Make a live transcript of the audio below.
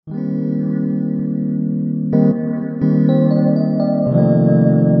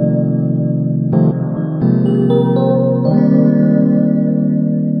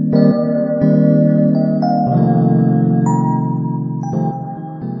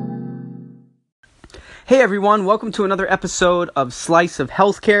Hey everyone, welcome to another episode of Slice of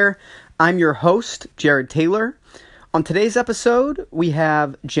Healthcare. I'm your host, Jared Taylor. On today's episode, we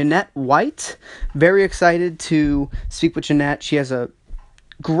have Jeanette White. Very excited to speak with Jeanette. She has a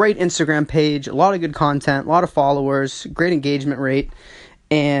great Instagram page, a lot of good content, a lot of followers, great engagement rate,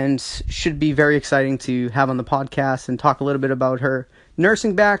 and should be very exciting to have on the podcast and talk a little bit about her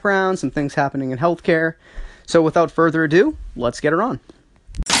nursing background, some things happening in healthcare. So without further ado, let's get her on.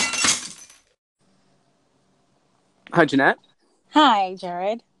 Hi, Jeanette. Hi,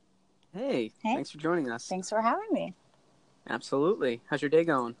 Jared. Hey, thanks for joining us. Thanks for having me. Absolutely. How's your day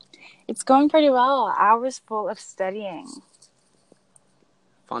going? It's going pretty well. Hours full of studying.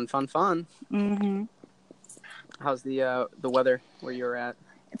 Fun. Mm-hmm. How's the weather where you're at?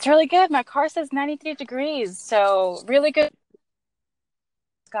 It's really good. My car says 93 degrees, so really good.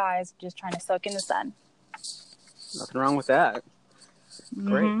 Skies, just trying to soak in the sun. Nothing wrong with that.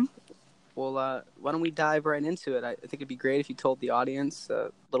 Great. Mm-hmm. Well, why don't we dive right into it? I think it'd be great if you told the audience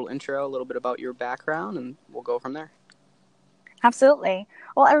a little intro, a little bit about your background, and we'll go from there. Absolutely.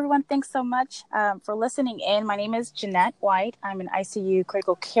 Well, everyone, thanks so much for listening in. My name is Jeanette White. I'm an ICU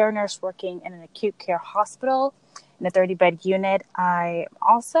critical care nurse working in an acute care hospital in a 30-bed unit. I'm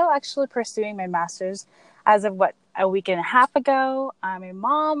also actually pursuing my master's as of a week and a half ago. I'm a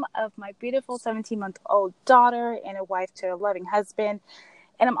mom of my beautiful 17-month-old daughter and a wife to a loving husband.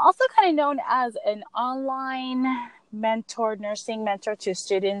 And I'm also kind of known as an online nursing mentor to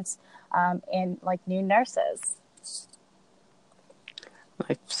students and like new nurses.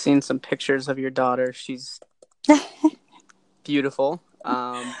 I've seen some pictures of your daughter. She's beautiful,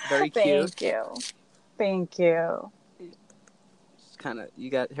 very cute. Thank you.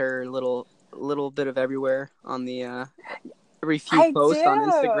 You got her little bit of everywhere on the every few posts on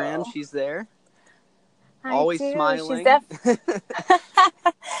Instagram. She's there. Always smiling.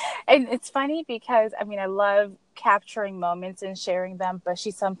 And it's funny because, I love capturing moments and sharing them, but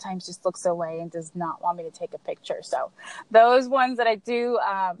she sometimes just looks away and does not want me to take a picture. So those ones that I do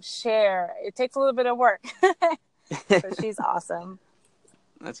share, it takes a little bit of work. But she's awesome.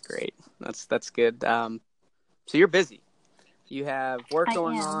 That's great. That's good. So you're busy. You have work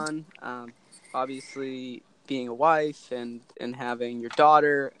going on. Obviously, being a wife and having your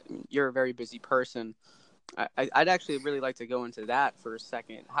daughter, you're a very busy person. I'd actually really like to go into that for a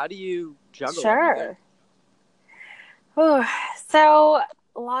second. How do you juggle everything? So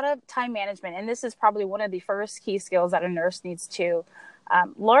a lot of time management, and this is probably one of the first key skills that a nurse needs to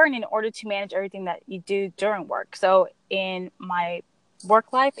learn in order to manage everything that you do during work. So in my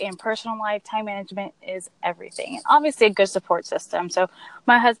work life and personal life, time management is everything, and obviously a good support system. So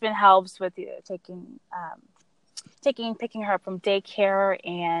my husband helps with picking her up from daycare,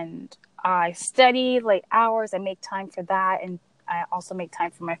 and I study late hours. I make time for that, and I also make time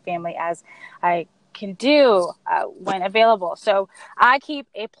for my family as I can do when available. So I keep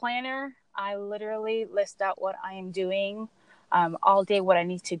a planner. I literally list out what I am doing all day, what I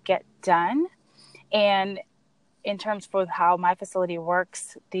need to get done. And in terms for how my facility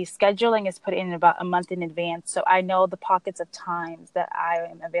works, the scheduling is put in about a month in advance. So I know the pockets of times that I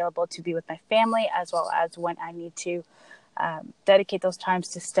am available to be with my family, as well as when I need to dedicate those times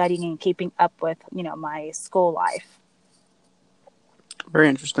to studying and keeping up with, my school life. Very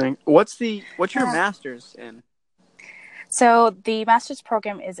interesting. What's your master's in? So the master's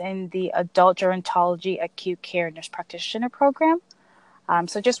program is in the Adult Gerontology Acute Care Nurse Practitioner program.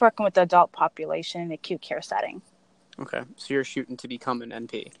 So just working with the adult population in an acute care setting. Okay. So you're shooting to become an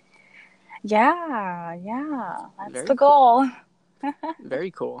NP. Yeah. That's the goal.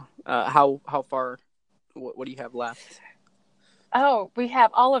 Very cool. How far, what do you have left? Oh, we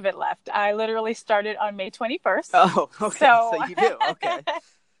have all of it left. I literally started on May 21st. Oh, okay. So you do. Okay.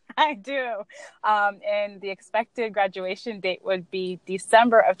 I do. And the expected graduation date would be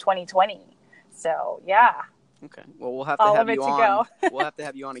December of 2020. So, yeah. Okay. Well, we'll have to have you on. We'll have to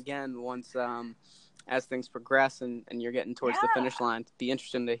have you on again once, as things progress and you're getting towards the finish line. It'd be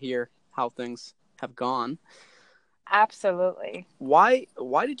interesting to hear how things have gone. Absolutely. Why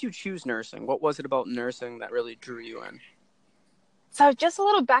did you choose nursing? What was it about nursing that really drew you in? So just a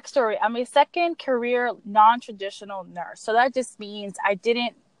little backstory. I'm a second career non-traditional nurse. So that just means I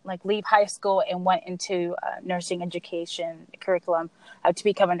didn't leave high school and went into nursing education curriculum to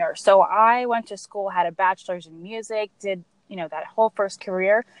become a nurse. So I went to school, had a bachelor's in music, did, that whole first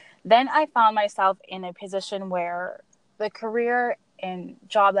career. Then I found myself in a position where the career and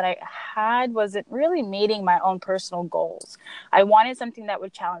job that I had wasn't really meeting my own personal goals. I wanted something that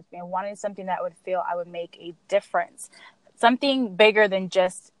would challenge me. I wanted something that would feel I would make a difference. Something bigger than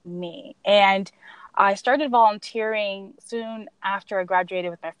just me. And I started volunteering soon after I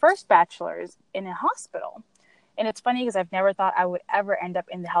graduated with my first bachelor's in a hospital. And it's funny because I've never thought I would ever end up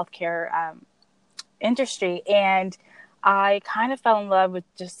in the healthcare industry. And I kind of fell in love with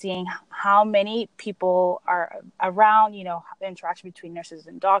just seeing how many people are around, the interaction between nurses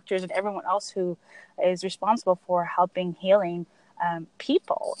and doctors and everyone else who is responsible for helping healing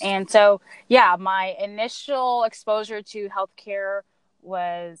people. And so, yeah, my initial exposure to healthcare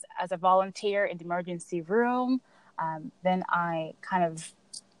was as a volunteer in the emergency room. Then I kind of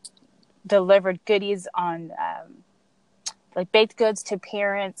delivered goodies on like baked goods to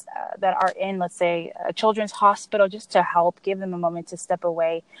parents that are in, let's say, a children's hospital, just to help give them a moment to step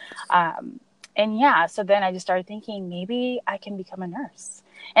away. And yeah, so then I just started thinking maybe I can become a nurse.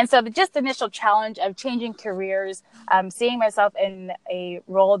 And so just the initial challenge of changing careers, seeing myself in a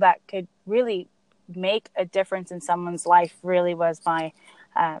role that could really make a difference in someone's life really was my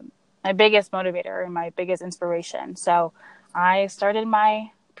biggest motivator and my biggest inspiration. So I started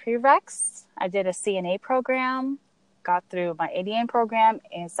my prereqs. I did a CNA program, got through my ADN program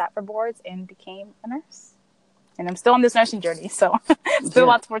and sat for boards and became a nurse. And I'm still on this nursing journey, so still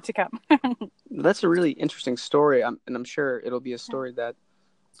lots more to come. That's a really interesting story, and I'm sure it'll be a story that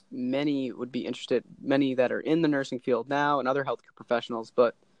many would be interested, many that are in the nursing field now and other healthcare professionals,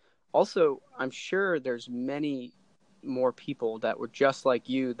 but also I'm sure there's many more people that were just like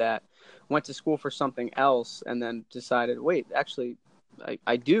you that went to school for something else and then decided, wait, actually,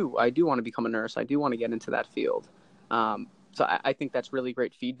 I do want to become a nurse. I do want to get into that field. So I think that's really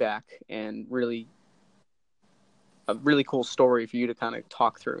great feedback and really a really cool story for you to kind of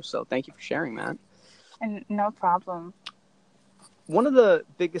talk through. So thank you for sharing that. And no problem. One of the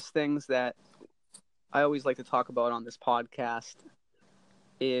biggest things that I always like to talk about on this podcast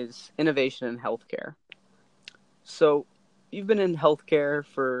is innovation in healthcare. So you've been in healthcare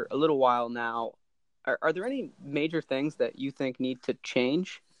for a little while now. Are there any major things that you think need to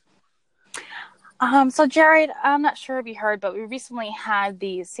change? So Jared, I'm not sure if you heard, but we recently had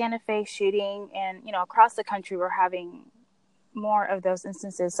the Santa Fe shooting, and across the country we're having more of those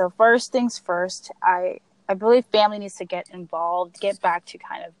instances. So first things first, I believe family needs to get involved, get back to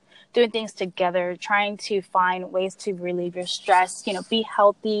kind of doing things together, trying to find ways to relieve your stress, be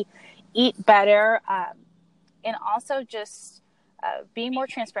healthy, eat better, and also just being more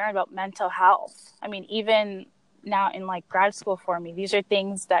transparent about mental health. I mean, even now in like grad school for me, these are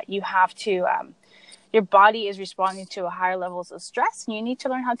things that you have to, your body is responding to higher levels of stress, and you need to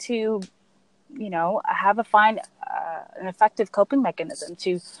learn how to, find an effective coping mechanism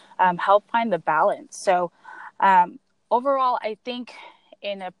to help find the balance. So overall, I think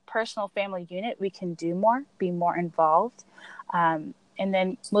in a personal family unit, we can do more, be more involved. And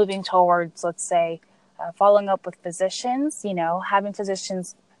then moving towards, let's say, following up with physicians, having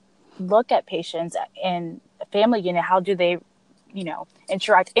physicians look at patients in a family unit. How do they,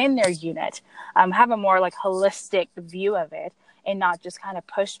 interact in their unit? Have a more like holistic view of it and not just kind of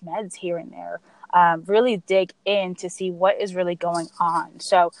push meds here and there. Really dig in to see what is really going on.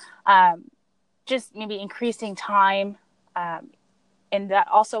 So just maybe increasing time, and that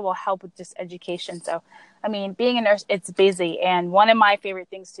also will help with just education. So, I mean, being a nurse, it's busy. And one of my favorite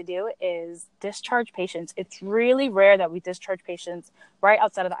things to do is discharge patients. It's really rare that we discharge patients right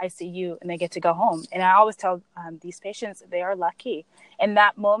outside of the ICU and they get to go home. And I always tell these patients they are lucky. And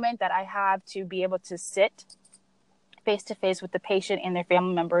that moment that I have to be able to sit face to face with the patient and their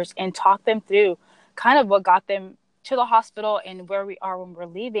family members and talk them through kind of what got them to the hospital and where we are when we're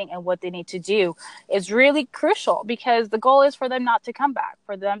leaving and what they need to do is really crucial, because the goal is for them not to come back,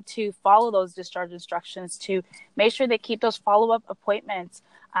 for them to follow those discharge instructions, to make sure they keep those follow-up appointments,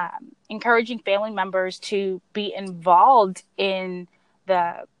 encouraging family members to be involved in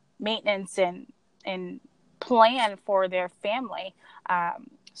the maintenance and plan for their family.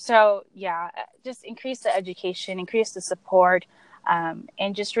 So yeah, just increase the education, increase the support,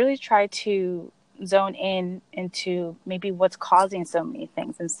 and just really try to zone in into maybe what's causing so many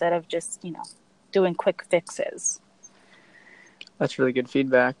things instead of just, doing quick fixes. That's really good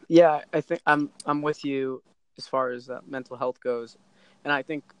feedback. Yeah, I think I'm with you as far as mental health goes. And I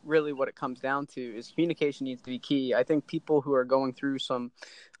think really what it comes down to is communication needs to be key. I think people who are going through some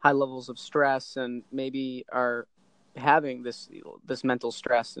high levels of stress and maybe are having this mental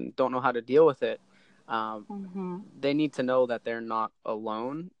stress and don't know how to deal with it, they need to know that they're not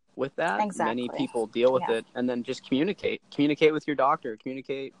alone with that. Exactly. Many people deal with it, and then just communicate with your doctor,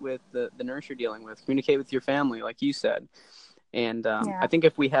 communicate with the nurse you're dealing with, communicate with your family, like you said. And I think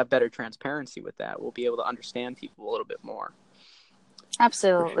if we have better transparency with that, we'll be able to understand people a little bit more.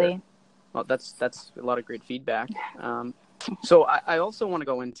 Absolutely. Sure. Well, that's a lot of great feedback. So I also want to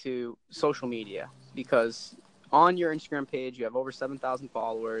go into social media. because on your Instagram page, you have over 7,000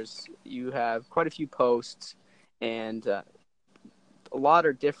 followers. You have quite a few posts, and a lot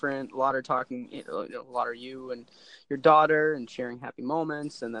are different. A lot are talking, a lot are you and your daughter and sharing happy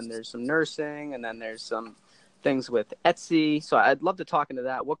moments. And then there's some nursing, and then there's some things with Etsy. So I'd love to talk into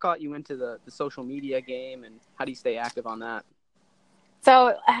that. What got you into the social media game, and how do you stay active on that?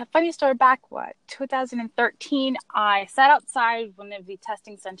 So, funny story back, 2013, I sat outside one of the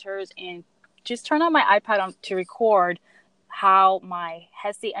testing centers and just turned on my iPad to record how my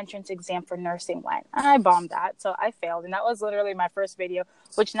HESI entrance exam for nursing went. And I bombed that, so I failed. And that was literally my first video,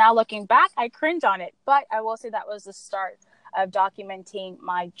 which now looking back, I cringe on it. But I will say that was the start of documenting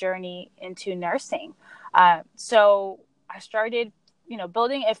my journey into nursing. So I started,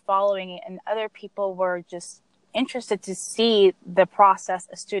 building a following, and other people were just interested to see the process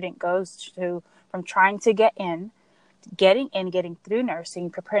a student goes through from trying to getting through nursing,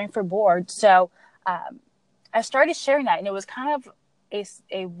 preparing for board. So I started sharing that, and it was kind of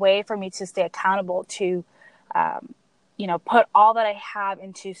a way for me to stay accountable to, put all that I have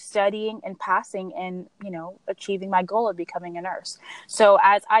into studying and passing and, achieving my goal of becoming a nurse. So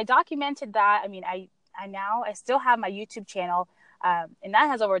as I documented that, I still have my YouTube channel, and that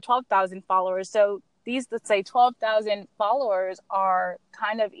has over 12,000 followers. So these, let's say 12,000 followers are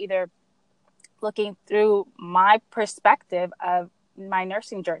kind of either looking through my perspective of my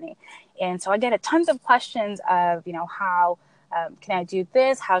nursing journey. And so I get tons of questions of, how can I do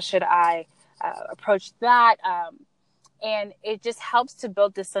this? How should I approach that? And it just helps to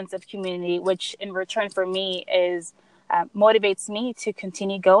build this sense of community, which in return for me is motivates me to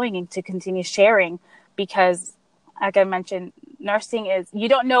continue going and to continue sharing, because like I mentioned, nursing is, you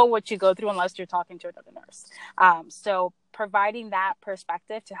don't know what you go through unless you're talking to another nurse. So providing that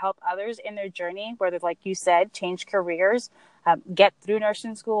perspective to help others in their journey, whether, like you said, change careers, get through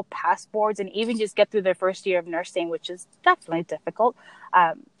nursing school, pass boards, and even just get through their first year of nursing, which is definitely difficult.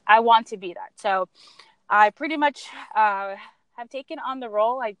 I want to be that. So I pretty much have taken on the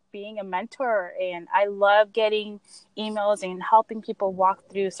role like being a mentor, and I love getting emails and helping people walk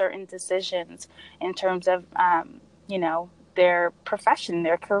through certain decisions in terms of, their profession,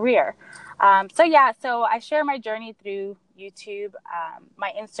 their career. So I share my journey through YouTube,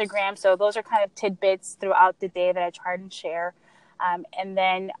 my Instagram. So those are kind of tidbits throughout the day that I try and share. And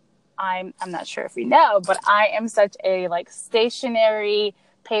then I'm not sure if you know, but I am such a stationery,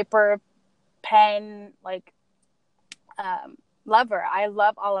 paper, pen, lover. I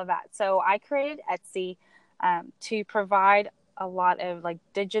love all of that. So I created Etsy to provide a lot of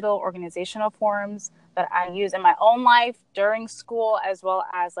digital organizational forms that I use in my own life during school, as well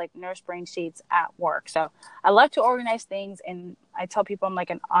as nurse brain sheets at work. So I love to organize things, and I tell people I'm like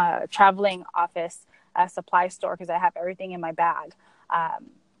a traveling office supply store, because I have everything in my bag.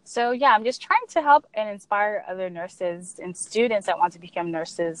 I'm just trying to help and inspire other nurses and students that want to become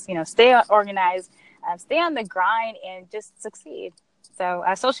nurses, stay organized, stay on the grind, and just succeed. So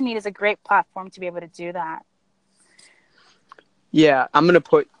social media is a great platform to be able to do that. Yeah, I'm going to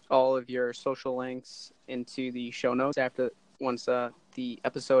put all of your social links into the show notes once the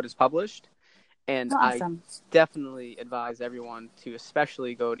episode is published. And awesome. I definitely advise everyone to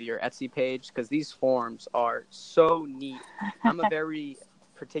especially go to your Etsy page, because these forms are so neat. I'm a very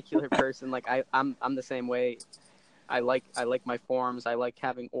particular person. I'm the same way. I like my forms. I like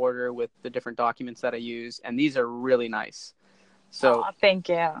having order with the different documents that I use, and these are really nice. So thank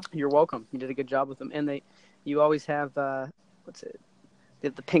you. You're welcome. You did a good job with them, and you always have the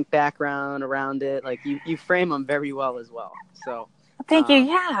pink background around it. You frame them very well as well. So thank you.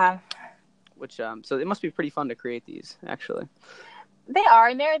 Yeah. So it must be pretty fun to create these, actually. They are,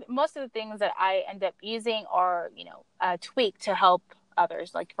 and they're most of the things that I end up using or tweak to help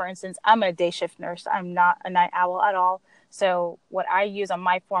others. Like, for instance, I'm a day shift nurse. I'm not a night owl at all. So what I use on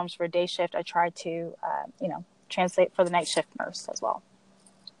my forms for day shift, I try to translate for the night shift nurse as well.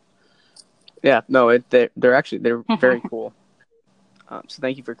 Yeah, no, they're very cool. So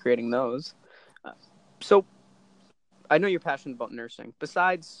thank you for creating those. So I know you're passionate about nursing.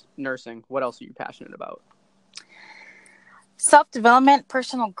 Besides nursing, what else are you passionate about? Self-development,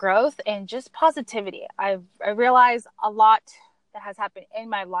 personal growth, and just positivity. I realize a lot that has happened in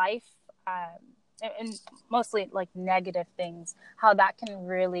my life, and mostly negative things, how that can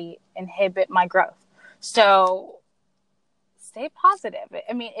really inhibit my growth. So stay positive.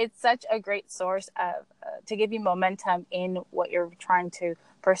 I mean, it's such a great source of to give you momentum in what you're trying to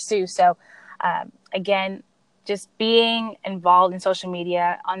pursue. So again, just being involved in social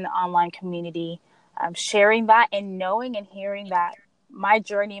media, on the online community, sharing that and knowing and hearing that my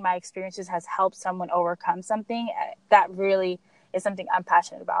journey, my experiences has helped someone overcome something, that really is something I'm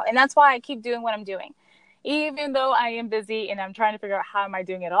passionate about. And that's why I keep doing what I'm doing, even though I am busy and I'm trying to figure out how am I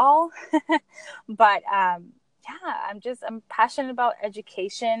doing it all. But yeah, I'm passionate about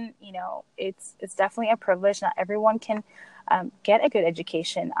education. You know, it's definitely a privilege. Not everyone can get a good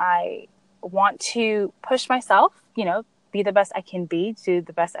education. I want to push myself, you know, be the best I can be, do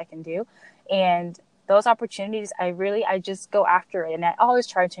the best I can do. And those opportunities, I just go after it. And I always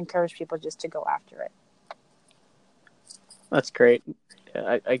try to encourage people just to go after it. That's great.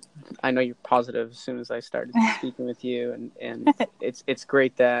 I know you're positive as soon as I started speaking with you, and it's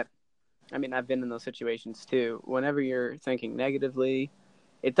great that, I mean, I've been in those situations too. Whenever you're thinking negatively,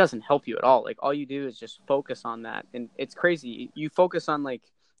 it doesn't help you at all. Like, all you do is just focus on that. And it's crazy. You focus on like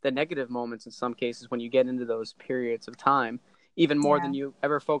the negative moments in some cases when you get into those periods of time, even more than you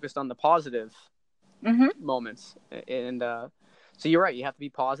ever focused on the positive moments. And so you're right. You have to be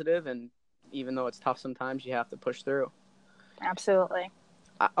positive, and even though it's tough sometimes, you have to push through. Absolutely.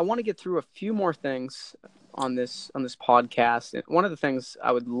 I want to get through a few more things on this podcast. And one of the things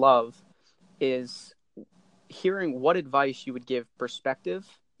I would love is hearing what advice you would give prospective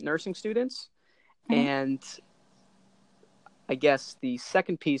nursing students. And I guess the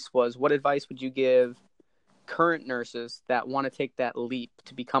second piece was, what advice would you give current nurses that want to take that leap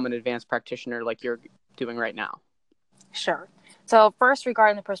to become an advanced practitioner like you're doing right now? Sure. So first,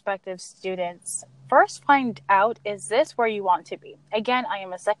 regarding the prospective students, first find out, is this where you want to be? Again, I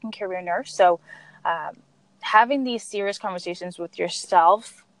am a second career nurse, so having these serious conversations with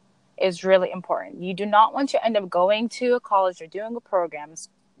yourself is really important. You do not want to end up going to a college or doing a program,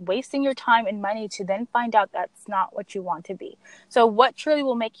 wasting your time and money to then find out that's not what you want to be. So what truly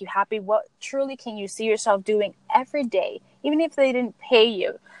will make you happy? What truly can you see yourself doing every day, even if they didn't pay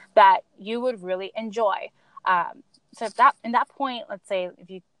you, that you would really enjoy? So if that, in that point, let's say if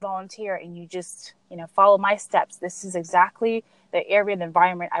you volunteer and you just, you know, follow my steps, this is exactly the area, the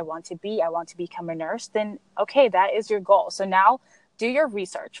environment I want to be. I want to become a nurse. Then, okay, that is your goal. So now do your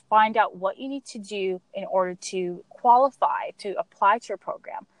research, find out what you need to do in order to qualify to apply to your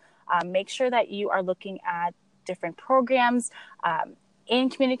program. Make sure that you are looking at different programs in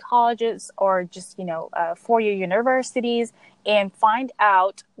community colleges or just, you know, four-year universities, and find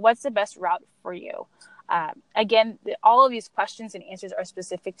out what's the best route for you. Again, all of these questions and answers are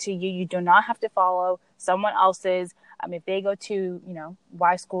specific to you. You do not have to follow someone else's. If they go to, you know,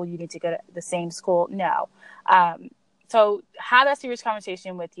 Y school, you need to go to the same school. No. So have that serious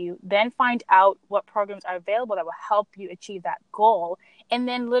conversation with you, then find out what programs are available that will help you achieve that goal. And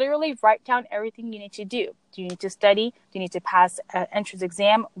then literally write down everything you need to do. Do you need to study? Do you need to pass an entrance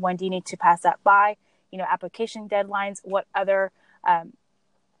exam? When do you need to pass that by? You know, application deadlines, what other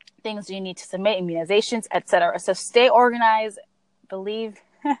things do you need to submit, immunizations, etc. So stay organized. Believe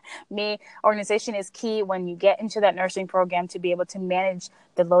me, organization is key when you get into that nursing program to be able to manage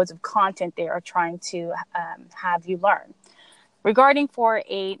the loads of content they are trying to have you learn. Regarding for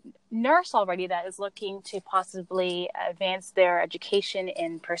a nurse already that is looking to possibly advance their education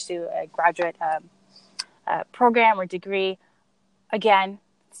and pursue a graduate program or degree, again,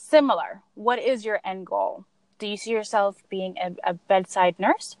 similar. What is your end goal? Do you see yourself being a bedside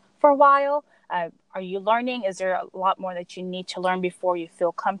nurse for a while? Are you learning? Is there a lot more that you need to learn before you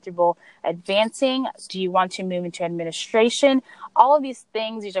feel comfortable advancing? Do you want to move into administration? All of these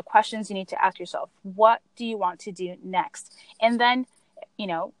things, these are questions you need to ask yourself. What do you want to do next? And then, you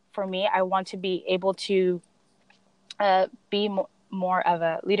know, for me, I want to be able to be more of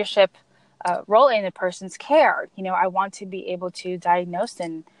a leadership role in a person's care. You know, I want to be able to diagnose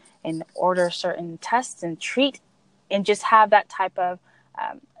and order certain tests and treat and just have that type of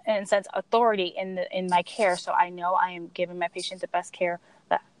in a sense, authority in my care, so I know I am giving my patient the best care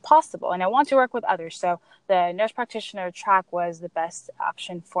that possible. And I want to work with others, so the nurse practitioner track was the best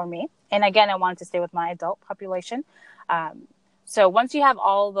option for me. And again, I wanted to stay with my adult population. So once you have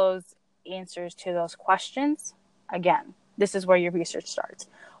all those answers to those questions, again, this is where your research starts.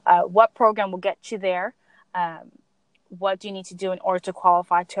 What program will get you there? What do you need to do in order to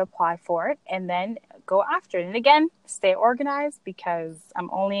qualify to apply for it? And then go after it. And again, stay organized, because I'm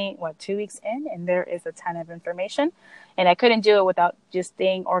only, 2 weeks in, and there is a ton of information. And I couldn't do it without just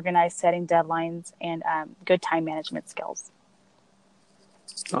staying organized, setting deadlines, and good time management skills.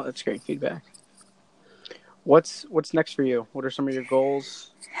 Oh, that's great feedback. What's next for you? What are some of your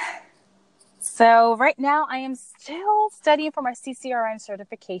goals? So right now I am still studying for my CCRN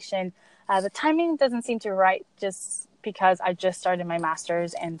certification. The timing doesn't seem to right just because I just started my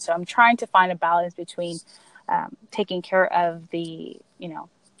master's. And so I'm trying to find a balance between taking care of the,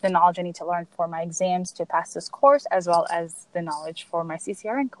 the knowledge I need to learn for my exams to pass this course, as well as the knowledge for my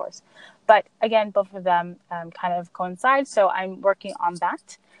CCRN course. But again, both of them kind of coincide, so I'm working on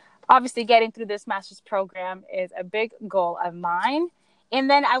that. Obviously, getting through this master's program is a big goal of mine. And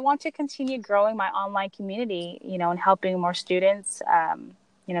then I want to continue growing my online community, and helping more students,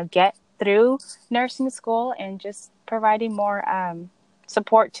 get through nursing school, and just providing more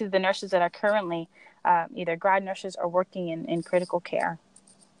support to the nurses that are currently either grad nurses or working in critical care.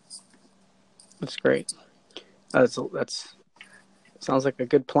 That's great. That's sounds like a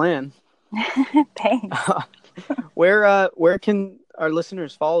good plan. Thanks. Where can our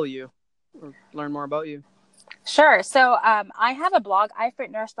listeners follow you or learn more about you? Sure. So I have a blog,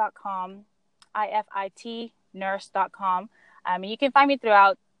 ifitnurse.com, ifitnurse.com. You can find me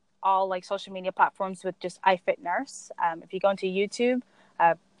throughout all social media platforms with just ifitnurse. If you go into YouTube,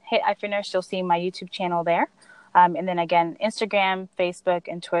 hit ifitnurse, you'll see my YouTube channel there. And then again, Instagram, Facebook,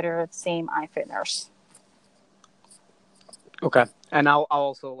 and Twitter, same ifitnurse. Okay. And I'll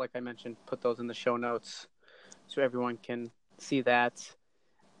also, like I mentioned, put those in the show notes so everyone can see that.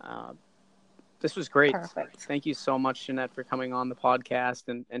 This was great. Perfect. Thank you so much, Jeanette, for coming on the podcast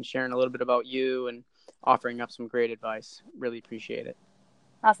and sharing a little bit about you and offering up some great advice. Really appreciate it.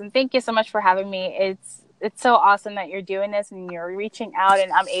 Awesome. Thank you so much for having me. It's so awesome that you're doing this and you're reaching out,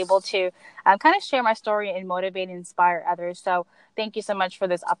 and I'm able to kind of share my story and motivate and inspire others. So thank you so much for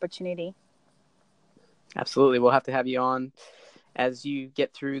this opportunity. Absolutely. We'll have to have you on as you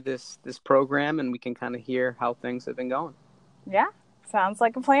get through this program, and we can kind of hear how things have been going. Yeah. Sounds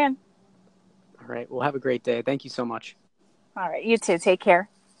like a plan. All right. Well, have a great day. Thank you so much. All right. You too. Take care.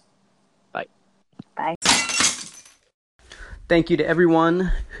 Bye. Bye. Thank you to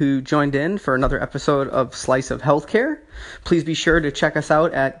everyone who joined in for another episode of Slice of Healthcare. Please be sure to check us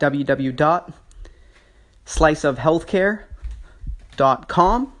out at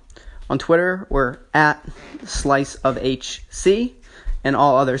www.sliceofhealthcare.com. On Twitter, we're at SliceofHC, and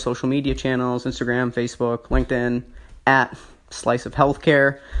all other social media channels, Instagram, Facebook, LinkedIn, at Slice of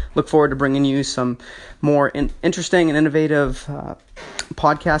Healthcare. Look forward to bringing you some more interesting and innovative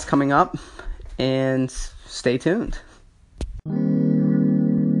podcasts coming up, and stay tuned.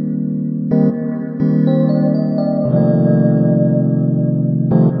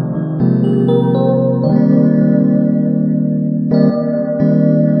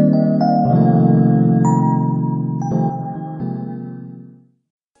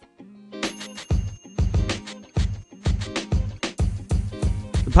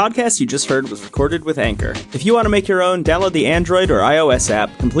 The podcast you just heard was recorded with Anchor. If you want to make your own, download the Android or iOS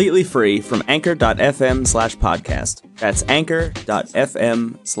app completely free from anchor.fm/podcast. That's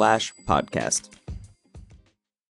anchor.fm/podcast.